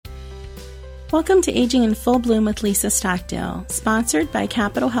Welcome to Aging in Full Bloom with Lisa Stockdale, sponsored by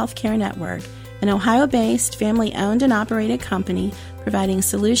Capital Healthcare Network, an Ohio-based, family-owned and operated company providing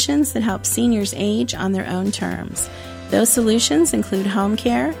solutions that help seniors age on their own terms. Those solutions include home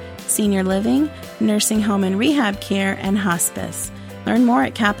care, senior living, nursing home and rehab care, and hospice. Learn more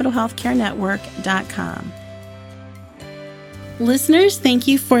at capitalhealthcarenetwork.com. Listeners, thank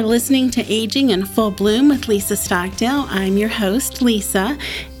you for listening to Aging in Full Bloom with Lisa Stockdale. I'm your host, Lisa,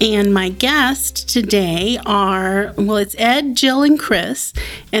 and my guests today are, it's Ed, Jill, and Chris,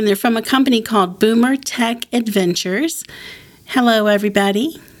 and they're from a company called Boomer Tech Adventures. Hello,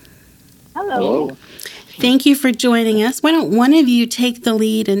 everybody. Hello. Thank you for joining us. Why don't one of you take the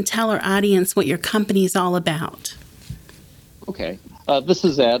lead and tell our audience what your company is all about? Okay. This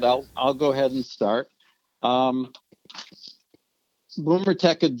is Ed. I'll go ahead and start. Boomer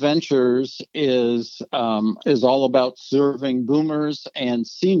Tech Adventures is all about serving boomers and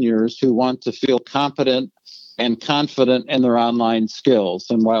seniors who want to feel competent and confident in their online skills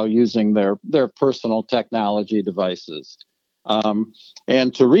and while using their personal technology devices.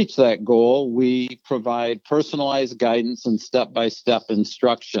 And to reach that goal, we provide personalized guidance and step-by-step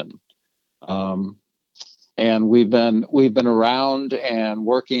instruction. And we've been around and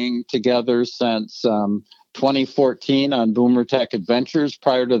working together since 2014 on Boomer Tech Adventures.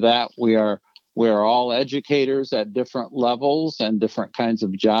 Prior to that, we are all educators at different levels and different kinds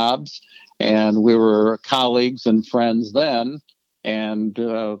of jobs, and we were colleagues and friends then. And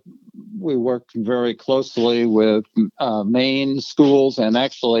we worked very closely with Maine schools, and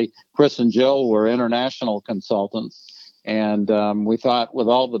actually Chris and Jill were international consultants. And we thought, with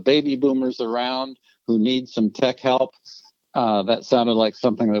all the baby boomers around who need some tech help, that sounded like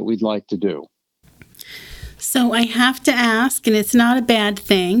something that we'd like to do. So I have to ask, and it's not a bad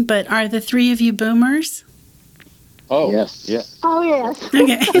thing, but are the three of you boomers? Oh, yes. Oh, yes.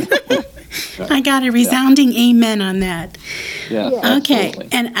 Okay. I got a resounding amen on that. Yeah. Okay. Absolutely.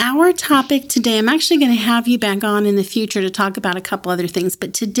 And our topic today, I'm actually going to have you back on in the future to talk about a couple other things,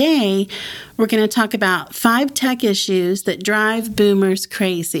 but today we're going to talk about 5 tech issues that drive boomers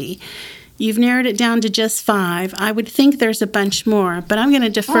crazy. You've narrowed it down to just 5. I would think there's a bunch more, but I'm going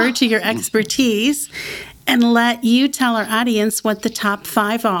to defer to your expertise and let you tell our audience what the top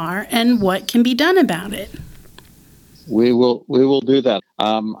 5 are and what can be done about it. We will do that.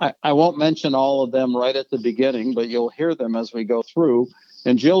 I won't mention all of them right at the beginning, but you'll hear them as we go through.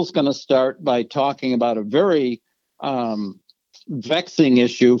 And Jill's going to start by talking about a very vexing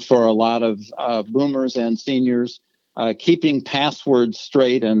issue for a lot of boomers and seniors, keeping passwords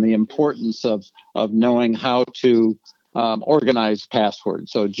straight and the importance of knowing how to organize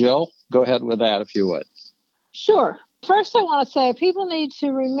passwords. So Jill, go ahead with that if you would. Sure. First, I want to say people need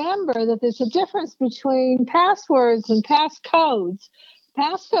to remember that there's a difference between passwords and passcodes.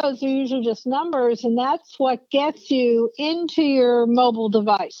 Passcodes are usually just numbers, and that's what gets you into your mobile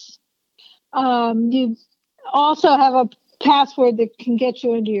device. You also have a password that can get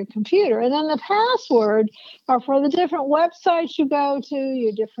you into your computer. And then the password are for the different websites you go to,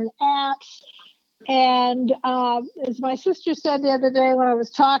 your different apps. And as my sister said the other day when I was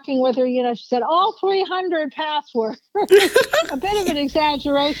talking with her, she said, all 300 passwords. A bit of an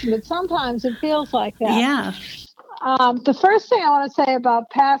exaggeration, but sometimes it feels like that. Yeah. The first thing I want to say about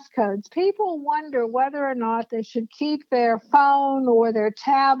passcodes, people wonder whether or not they should keep their phone or their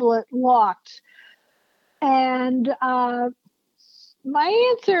tablet locked. And my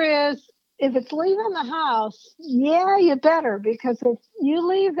answer is, if it's leaving the house, yeah, you better, because if you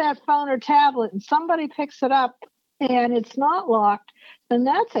leave that phone or tablet and somebody picks it up and it's not locked, then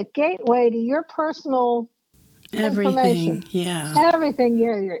that's a gateway to your personal information. Yeah. Everything,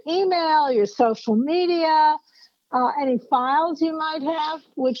 your email, your social media, any files you might have,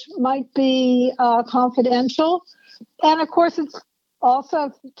 which might be confidential. And of course, it's also,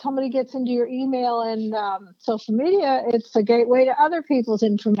 if somebody gets into your email and social media, it's a gateway to other people's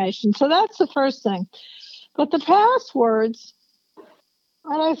information. So that's the first thing. But the passwords,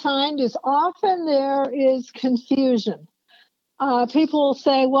 what I find is often there is confusion. People will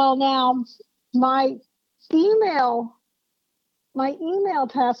say, well, now my email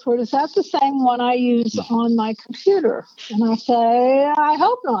password, is that the same one I use on my computer? And I say, I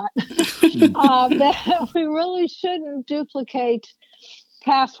hope not. That we really shouldn't duplicate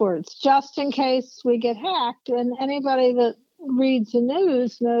passwords just in case we get hacked. And anybody that reads the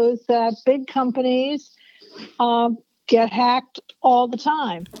news knows that big companies get hacked all the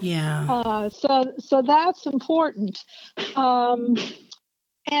time. Yeah. So that's important. And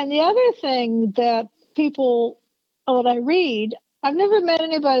the other thing that what I read, I've never met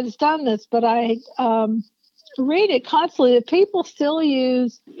anybody that's done this, but I read it constantly that people still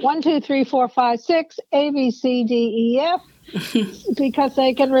use 1, 2, 3, 4, 5, 6, A, B, C, D, E, F because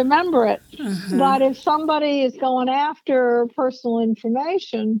they can remember it. Uh-huh. But if somebody is going after personal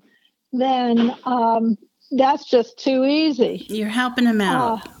information, then that's just too easy. You're helping them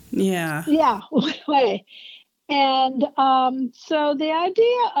out. Yeah. Yeah. And so the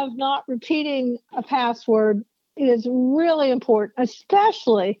idea of not repeating a password is really important,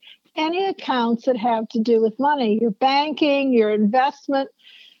 especially any accounts that have to do with money, your banking, your investment.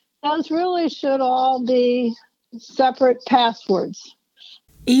 Those really should all be separate passwords.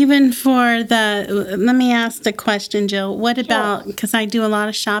 Even for let me ask the question, Jill. What about, because I do a lot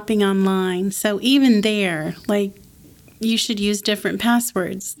of shopping online, so even there, like, you should use different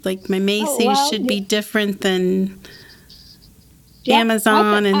passwords. Like my Macy's should be different than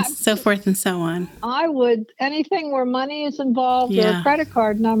Amazon and so forth and so on. I would, anything where money is involved or a credit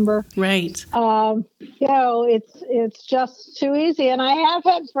card number. Right. It's just too easy. And I have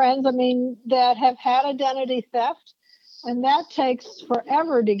had friends, that have had identity theft, and that takes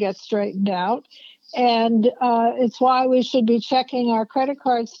forever to get straightened out. And it's why we should be checking our credit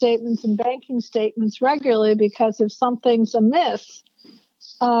card statements and banking statements regularly, because if something's amiss,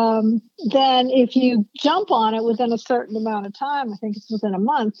 then if you jump on it within a certain amount of time, I think it's within a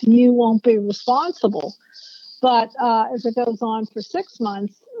month, you won't be responsible. But if it goes on for 6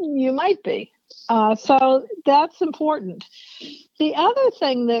 months, you might be. So that's important. The other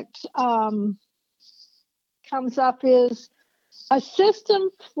thing that comes up is a system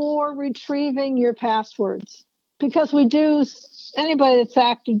for retrieving your passwords, because anybody that's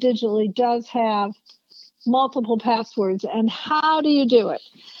active digitally does have multiple passwords. And how do you do it?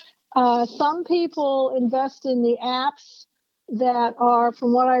 Some people invest in the apps that are,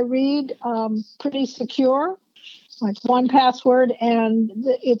 from what I read, pretty secure, like 1Password, and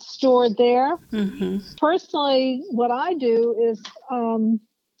it's stored there. Mm-hmm. Personally, what I do is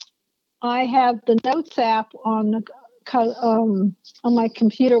I have the Notes app on my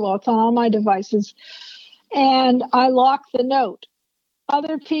computer. Well, it's on all my devices, and I lock the note.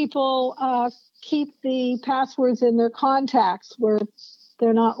 Other people keep the passwords in their contacts where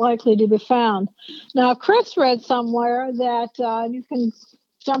they're not likely to be found. Now, Chris read somewhere that you can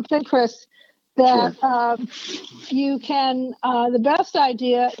jump in, Chris, that you can, the best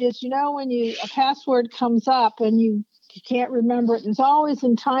idea is, when a password comes up and you can't remember it, and it's always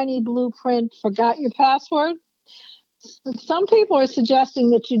in tiny blue print, forgot your password. Some people are suggesting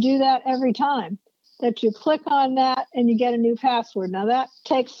that you do that every time, that you click on that and you get a new password. Now, that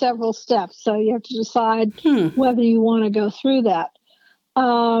takes several steps, so you have to decide whether you want to go through that.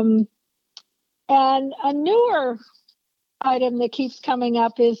 And a newer item that keeps coming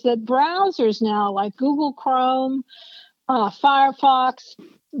up is that browsers now, like Google Chrome, Firefox,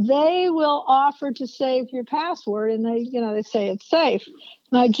 they will offer to save your password, and they say it's safe.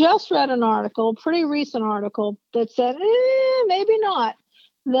 And I just read an article, pretty recent article, that said, maybe not.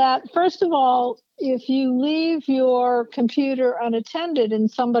 That first of all, if you leave your computer unattended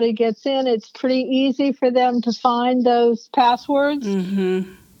and somebody gets in, it's pretty easy for them to find those passwords.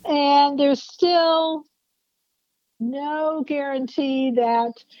 Mm-hmm. And there's still no guarantee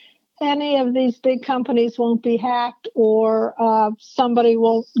that any of these big companies won't be hacked, or somebody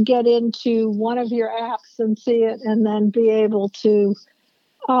won't get into one of your apps and see it and then be able to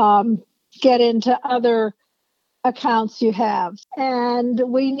get into other accounts you have. And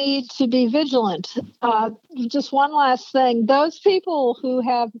we need to be vigilant. Just one last thing. Those people who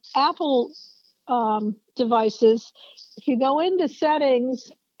have Apple devices, if you go into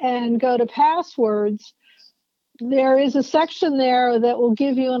settings and go to passwords, there is a section there that will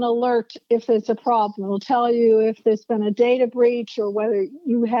give you an alert if there's a problem. It will tell you if there's been a data breach or whether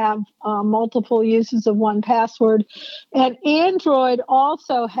you have multiple uses of 1Password. And Android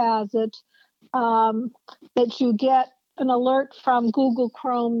also has it, that you get an alert from Google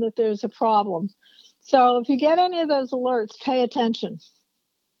Chrome that there's a problem. So if you get any of those alerts, pay attention.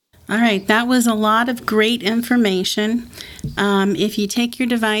 All right, that was a lot of great information. If you take your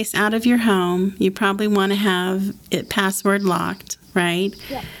device out of your home, you probably want to have it password locked, right?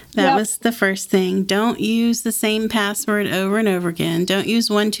 Yeah. That was the first thing. Don't use the same password over and over again. Don't use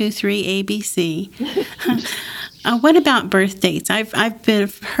 1, 2, 3 ABC. What about birth dates? I've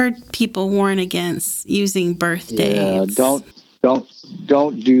heard people warn against using birth dates. Yeah,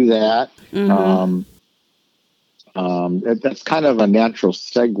 don't do that. Mm-hmm. That's kind of a natural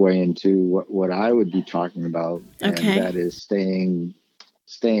segue into what I would be talking about, Okay. and that is staying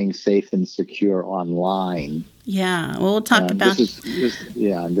staying safe and secure online. Yeah, well, we'll talk about this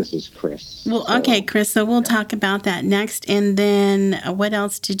is Chris. Well, okay, Chris. So we'll talk about that next, and then what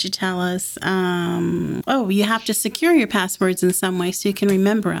else did you tell us? You have to secure your passwords in some way so you can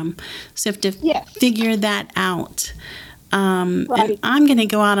remember them. So you have to figure that out. And I'm going to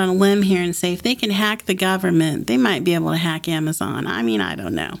go out on a limb here and say if they can hack the government, they might be able to hack Amazon. I mean, I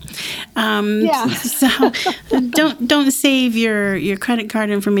don't know. So don't save your credit card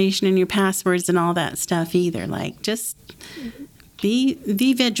information and your passwords and all that stuff either. Like, just be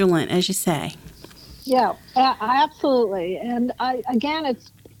vigilant, as you say. Yeah, absolutely. And again,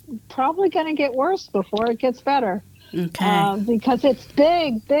 it's probably going to get worse before it gets better. Okay. Because it's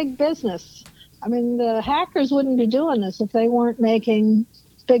big business. I mean, the hackers wouldn't be doing this if they weren't making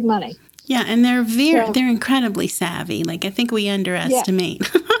big money. Yeah, and they're incredibly savvy. Like, I think we underestimate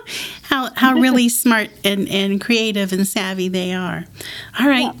how really smart and creative and savvy they are. All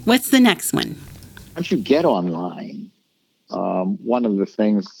right, what's the next one? Once you get online, one of the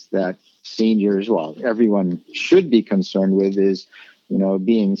things that seniors, everyone should be concerned with is,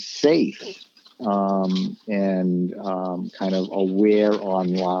 being safe and kind of aware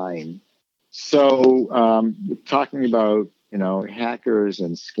online. So talking about, hackers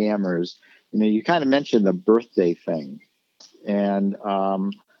and scammers, you kind of mentioned the birthday thing. And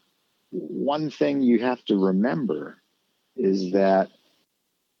one thing you have to remember is that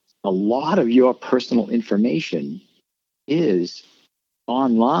a lot of your personal information is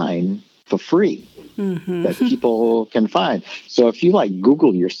online for free that people can find. So if you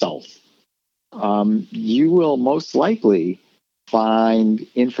Google yourself, you will most likely find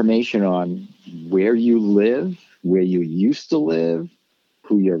information on where you live, where you used to live,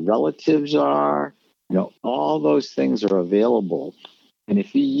 who your relatives are. All those things are available. And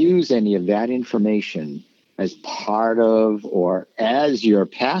if you use any of that information as part of or as your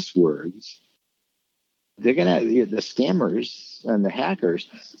passwords, the scammers and the hackers,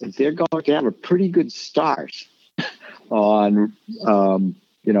 they're going to have a pretty good start on,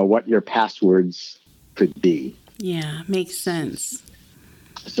 what your passwords could be. Yeah, makes sense.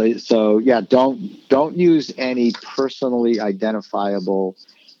 So don't use any personally identifiable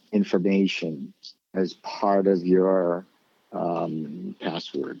information as part of your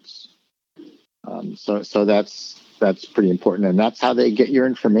passwords. So that's pretty important, and that's how they get your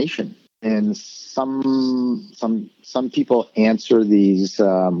information. And some people answer these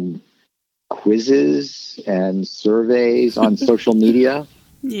quizzes and surveys on social media.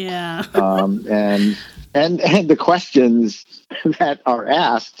 Yeah. And the questions that are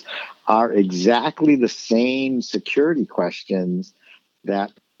asked are exactly the same security questions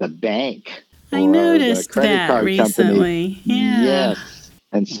that the bank I noticed that recently. Company, yes.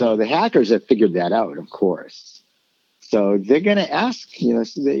 And so the hackers have figured that out, of course. So they're going to ask,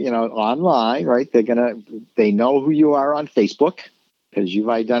 online, right? They know who you are on Facebook because you've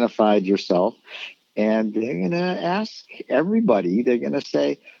identified yourself. And they're going to ask everybody, they're going to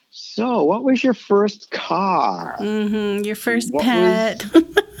say, so what was your first car? Your first pet.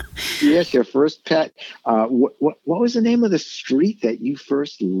 Yes, your first pet. What was the name of the street that you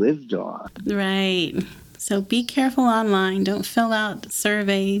first lived on? Right. So be careful online. Don't fill out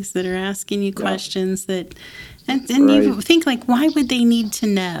surveys that are asking you questions that, and you think why would they need to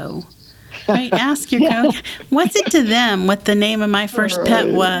know? Right? Ask your coach, what's it to them what the name of my first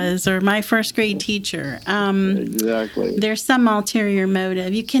pet was or my first grade teacher? Exactly. There's some ulterior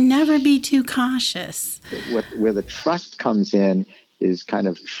motive. You can never be too cautious. Where the trust comes in is kind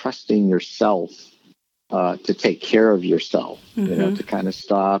of trusting yourself to take care of yourself, to kind of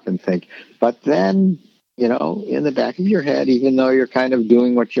stop and think. But then, in the back of your head, even though you're kind of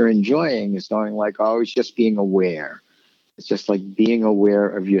doing what you're enjoying, is going it's just being aware. It's just like being aware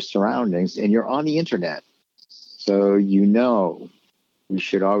of your surroundings, and you're on the internet. So, we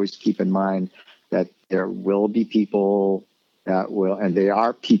should always keep in mind that there will be people that will, and there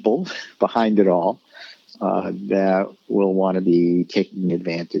are people behind it all, that will want to be taking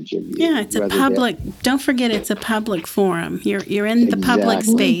advantage of you. Yeah, it's a public, don't forget it's a public forum. You're in the public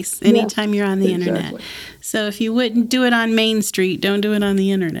space anytime you're on the internet. So if you wouldn't do it on Main Street, don't do it on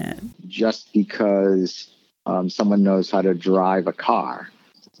the internet. Just because someone knows how to drive a car.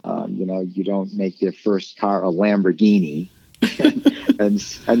 You don't make their first car a Lamborghini and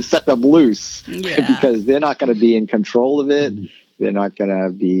set them loose because they're not going to be in control of it. They're not going to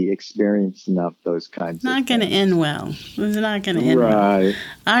be experienced enough, those kinds of things. Not going to end well. It's not going to end well. Right.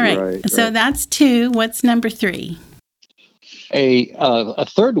 All right. So that's 2. What's number 3? A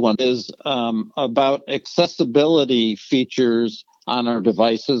third one is about accessibility features on our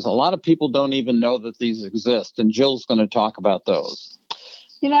devices. A lot of people don't even know that these exist, and Jill's going to talk about those.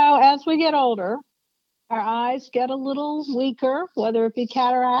 as we get older, our eyes get a little weaker, whether it be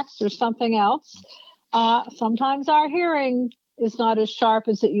cataracts or something else. Sometimes our hearing is not as sharp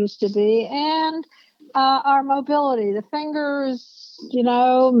as it used to be, and our mobility, the fingers,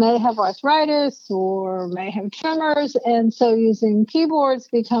 may have arthritis or may have tremors, and so using keyboards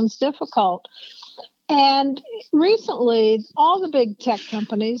becomes difficult. And recently, all the big tech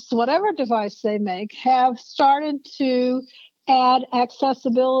companies, whatever device they make, have started to add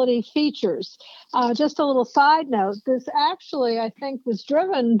accessibility features. Just a little side note, this actually, I think, was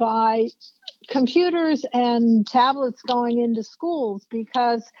driven by computers and tablets going into schools,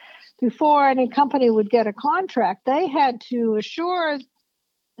 because before any company would get a contract, they had to assure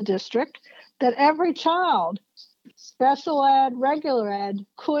the district that every child, special ed, regular ed,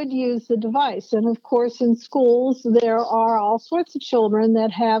 could use the device. And of course, in schools, there are all sorts of children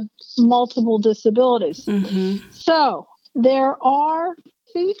that have multiple disabilities. Mm-hmm. So there are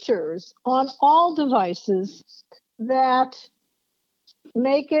features on all devices that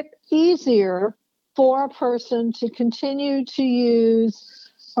make it easier for a person to continue to use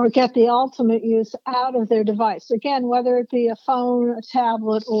or get the ultimate use out of their device. Again, whether it be a phone, a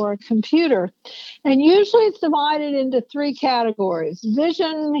tablet, or a computer. And usually it's divided into 3 categories: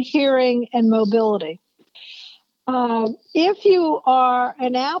 vision, hearing, and mobility. If you are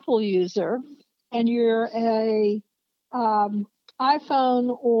an Apple user and you're a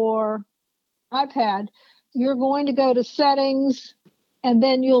iPhone or iPad, you're going to go to settings, and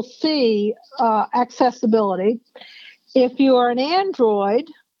then you'll see accessibility. If you are an Android,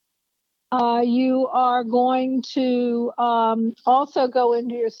 you are going to also go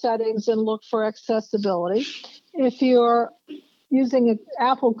into your settings and look for accessibility. If you're using an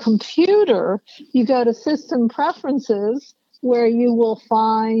Apple computer, you go to System Preferences, where you will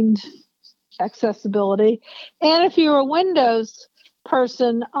find accessibility. And if you're a Windows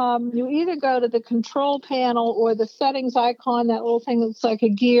person, you either go to the control panel or the settings icon, that little thing that looks like a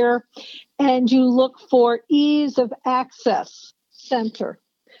gear, and you look for ease of access center.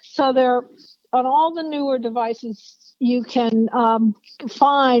 So there, on all the newer devices, you can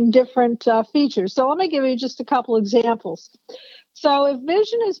find different features. So let me give you just a couple examples. So if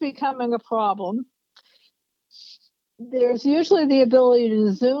vision is becoming a problem, there's usually the ability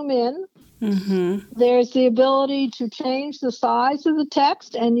to zoom in. Mm-hmm. There's the ability to change the size of the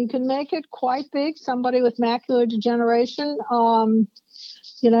text, and you can make it quite big. Somebody with macular degeneration,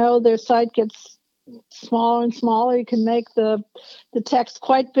 their sight gets smaller and smaller. You can make the text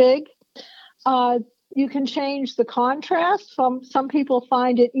quite big. You can change the contrast. Some people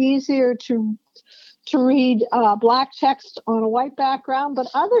find it easier to read black text on a white background, but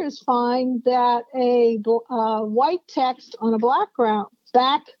others find that a white text on a black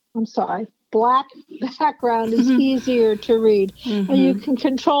background is easier to read. Mm-hmm. And you can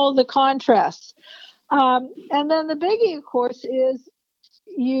control the contrast. And then the biggie, of course, is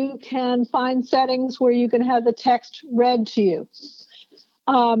you can find settings where you can have the text read to you.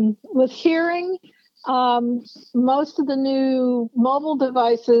 With hearing, most of the new mobile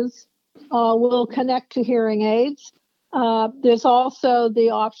devices will connect to hearing aids. There's also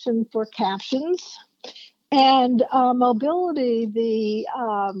the option for captions. And mobility, the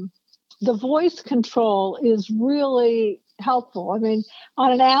voice control is really helpful. I mean,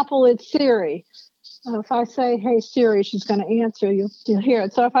 on an Apple, it's Siri. If I say, "Hey Siri," she's going to answer. You'll hear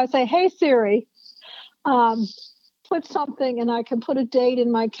it. So if I say, "Hey Siri," put something, and I can put a date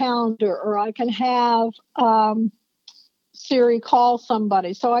in my calendar, or I can have Siri call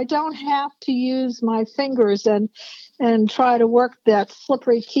somebody. So I don't have to use my fingers and try to work that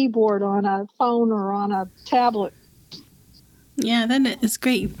slippery keyboard on a phone or on a tablet. Yeah, that is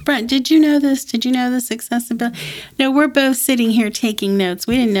great. Brent, did you know this? Did you know this accessibility? No, we're both sitting here taking notes.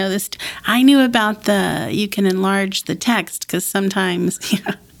 We didn't know this. I knew about you can enlarge the text, because sometimes,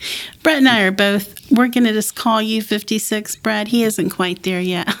 Brett and I are both, we're going to just call you 56, Brett. He isn't quite there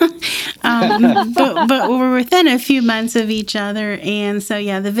yet. but we're within a few months of each other. And so,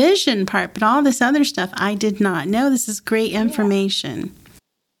 yeah, the vision part, but all this other stuff, I did not know. This is great information. Yeah.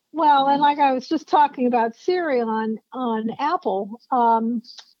 Well, and like I was just talking about Siri on Apple,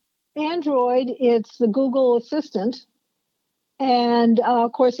 Android, it's the Google Assistant. And,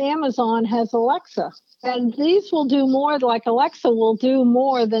 of course, Amazon has Alexa. And these will do more, like Alexa will do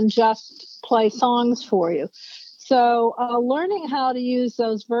more than just play songs for you. So learning how to use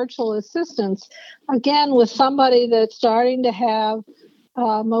those virtual assistants, again, with somebody that's starting to have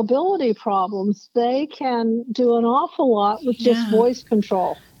mobility problems, they can do an awful lot with just voice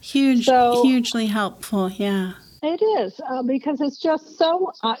control. Hugely helpful, yeah. It is, because it's just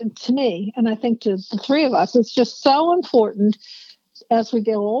so, to me, and I think to the three of us, it's just so important as we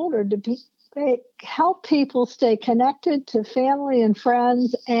get older they help people stay connected to family and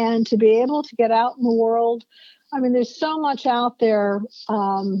friends and to be able to get out in the world. I mean, there's so much out there,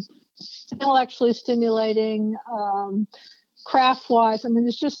 intellectually stimulating, craft-wise. I mean,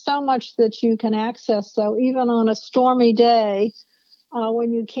 there's just so much that you can access. So even on a stormy day,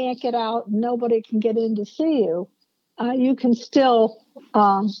 when you can't get out, nobody can get in to see you, you can still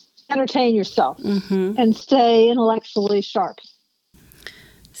entertain yourself and stay intellectually sharp.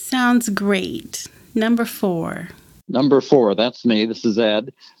 Sounds great. Number 4. Number 4, that's me. This is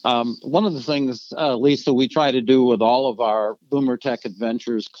Ed. One of the things, Lisa, we try to do with all of our Boomer Tech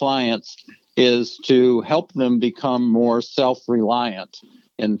Adventures clients is to help them become more self-reliant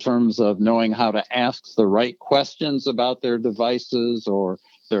in terms of knowing how to ask the right questions about their devices or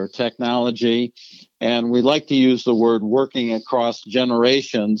their technology. And we like to use the word working across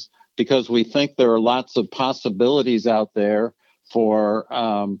generations because we think there are lots of possibilities out there for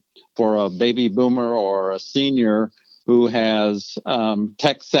a baby boomer or a senior who has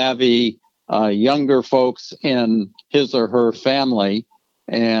tech-savvy younger folks in his or her family.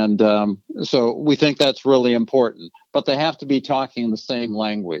 And so we think that's really important. But they have to be talking the same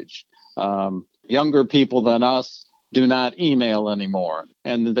language. Younger people than us do not email anymore,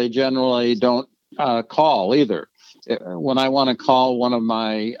 and they generally don't call either. When I want to call one of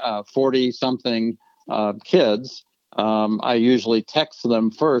my 40-something kids, I usually text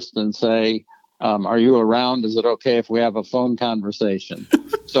them first and say, "Are you around? Is it okay if we have a phone conversation?"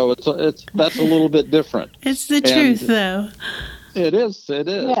 So it's that's a little bit different. It's the truth, though. It is.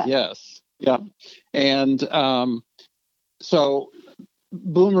 Yeah. Yes. Yeah. And so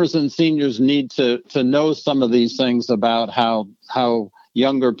boomers and seniors need to know some of these things about how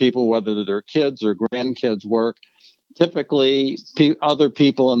younger people, whether they're kids or grandkids, work. Typically, other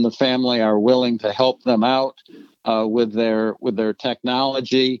people in the family are willing to help them out with their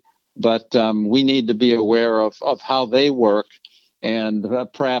technology, but we need to be aware of how they work and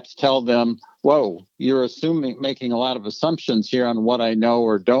perhaps tell them, "Whoa, you're making a lot of assumptions here on what I know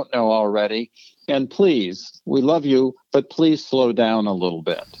or don't know already. And please, we love you, but please slow down a little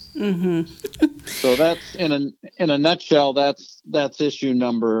bit." So that's in a nutshell. That's issue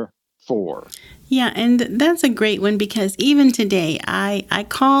number 4. Yeah, and that's a great one because even today, I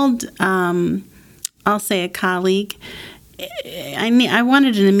called, I'll say a colleague. I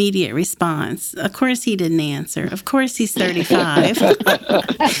wanted an immediate response. Of course, he didn't answer. Of course, he's 35.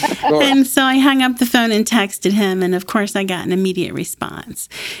 And so I hung up the phone and texted him, and of course, I got an immediate response.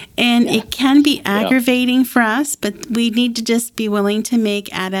 And it can be aggravating for us, but we need to just be willing to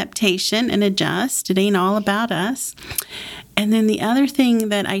make adaptation and adjust. It ain't all about us. And then the other thing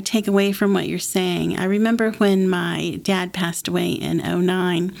that I take away from what you're saying, I remember when my dad passed away in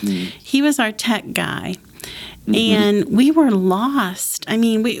 2009, he was our tech guy. And we were lost. I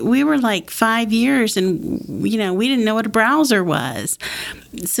mean, we were like 5 years and, we didn't know what a browser was.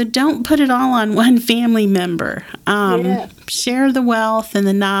 So don't put it all on one family member. Share the wealth and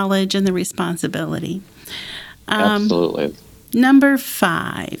the knowledge and the responsibility. Absolutely. Number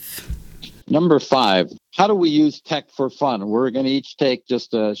 5. How do we use tech for fun? We're going to each take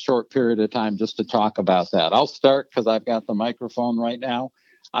just a short period of time just to talk about that. I'll start because I've got the microphone right now.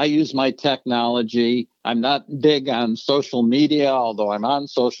 I use my technology. I'm not big on social media, although I'm on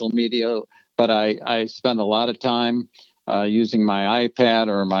social media, but I spend a lot of time using my iPad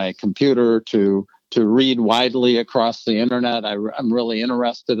or my computer to read widely across the internet. I'm really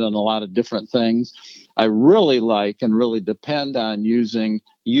interested in a lot of different things. I really like and really depend on using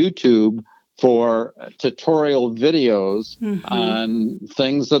YouTube for tutorial videos on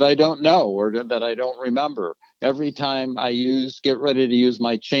things that I don't know or that I don't remember. Every time I get ready to use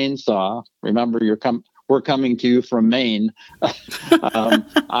my chainsaw, remember we're coming to you from Maine.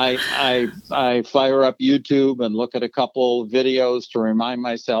 I fire up YouTube and look at a couple videos to remind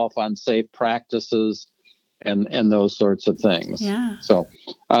myself on safe practices and those sorts of things. Yeah. So,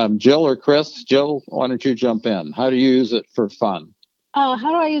 Jill or Chris? Jill, why don't you jump in? How do you use it for fun? How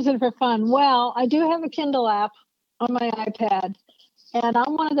do I use it for fun? Well, I do have a Kindle app on my iPad, and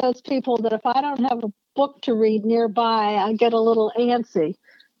I'm one of those people that if I don't have a book to read nearby, I get a little antsy.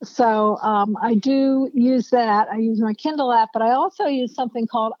 So I do use that. I use my Kindle app, but I also use something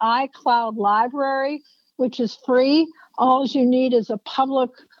called iCloud Library, which is free. All you need is a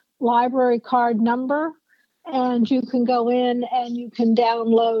public library card number, and you can go in and you can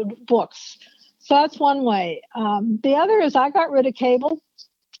download books. So that's one way. The other is I got rid of cable.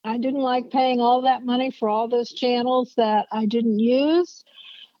 I didn't like paying all that money for all those channels that I didn't use.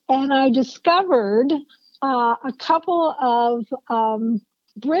 And I discovered a couple of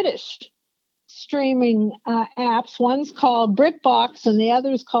British streaming apps. One's called BritBox and the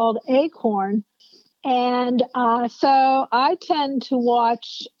other's called Acorn. And so I tend to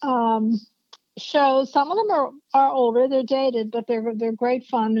watch shows. Some of them are older, they're dated, but they're great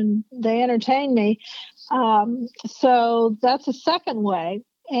fun and they entertain me. So that's a second way.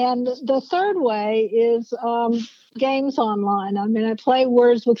 And the third way is games online. I mean, I play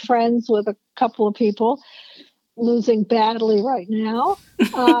Words with Friends with a couple of people, losing badly right now.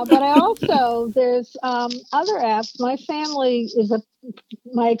 But I also, there's other apps. My family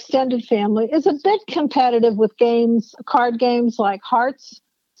my extended family is a bit competitive with games, card games like Hearts.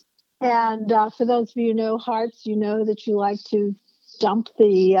 And for those of you who know Hearts, you know that you like to dump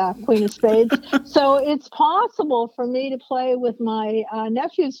the Queen of Spades. So it's possible for me to play with my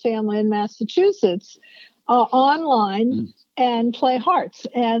nephew's family in Massachusetts online and play Hearts.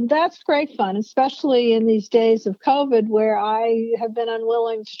 And that's great fun, especially in these days of COVID where I have been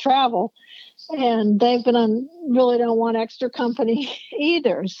unwilling to travel. And they've been really don't want extra company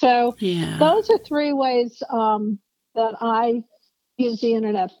either. So those are three ways that I use the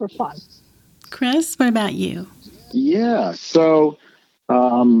internet for fun. Chris, what about you? Yeah. So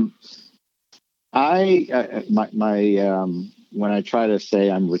when I try to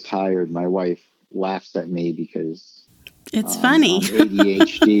say I'm retired, my wife laughs at me because it's funny. I'm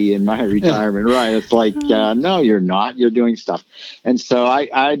ADHD in my retirement, right? It's like, no, you're not. You're doing stuff. And so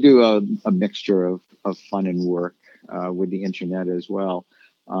I do a mixture of fun and work with the internet as well.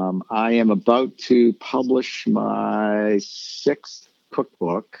 I am about to publish my 6th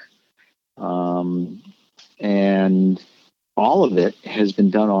cookbook, and all of it has been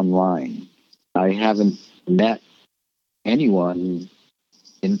done online. I haven't met anyone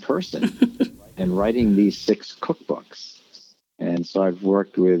in person in writing these 6 cookbooks. And so I've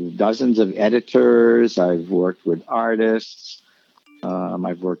worked with dozens of editors. I've worked with artists.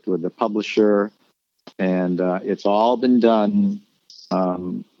 I've worked with the publisher. And it's all been done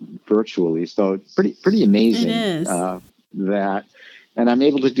virtually. So it's pretty amazing. It is. That. And I'm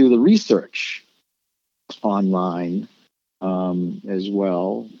able to do the research online as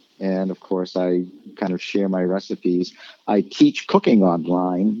well. And of course, I kind of share my recipes. I teach cooking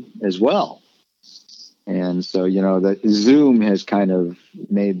online as well. And so, the Zoom has kind of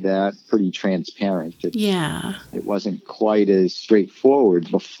made that pretty transparent. It wasn't quite as straightforward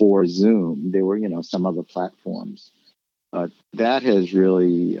before Zoom. There were, some other platforms. But that has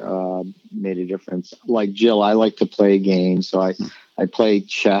really made a difference. Like Jill, I like to play games. So I play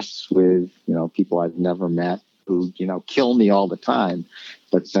chess with, people I've never met who, kill me all the time.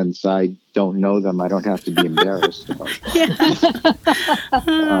 But since I don't know them, I don't have to be embarrassed about it.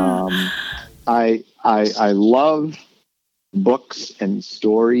 I love books and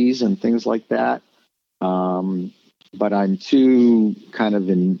stories and things like that. But I'm too kind of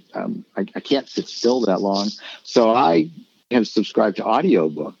I can't sit still that long. So I have subscribed to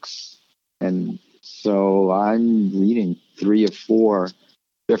audiobooks. And so I'm reading 3 or 4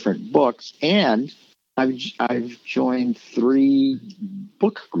 different books. And I've joined 3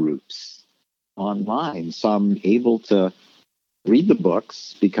 book groups online. So I'm able to read the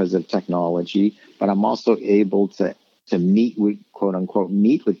books because of technology, but I'm also able to meet with, quote unquote,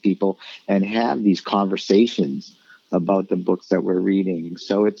 meet with people and have these conversations about the books that we're reading.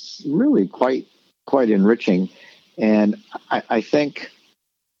 So it's really quite enriching. And I think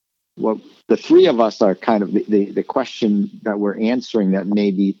what the 3 of us are kind of the question that we're answering that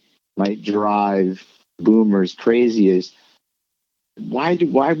maybe might drive boomers crazy is, why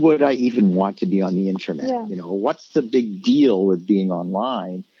would I even want to be on the internet? Yeah. What's the big deal with being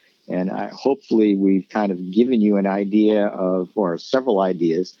online? And hopefully we've kind of given you an idea or several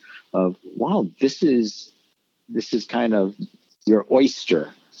ideas of, wow, this is kind of your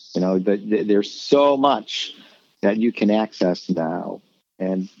oyster. There's so much that you can access now.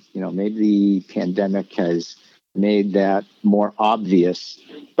 And, maybe the pandemic has made that more obvious.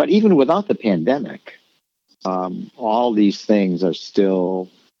 But even without the pandemic, all these things are still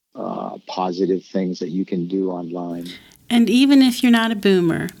positive things that you can do online. And even if you're not a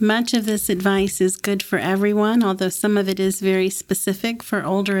boomer, much of this advice is good for everyone, although some of it is very specific for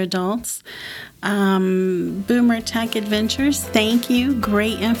older adults. Boomer Tech Adventures, thank you.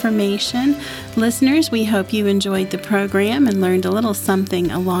 Great information. Listeners, we hope you enjoyed the program and learned a little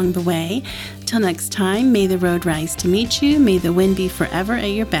something along the way. Till next time, may the road rise to meet you. May the wind be forever at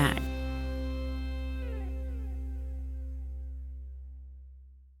your back.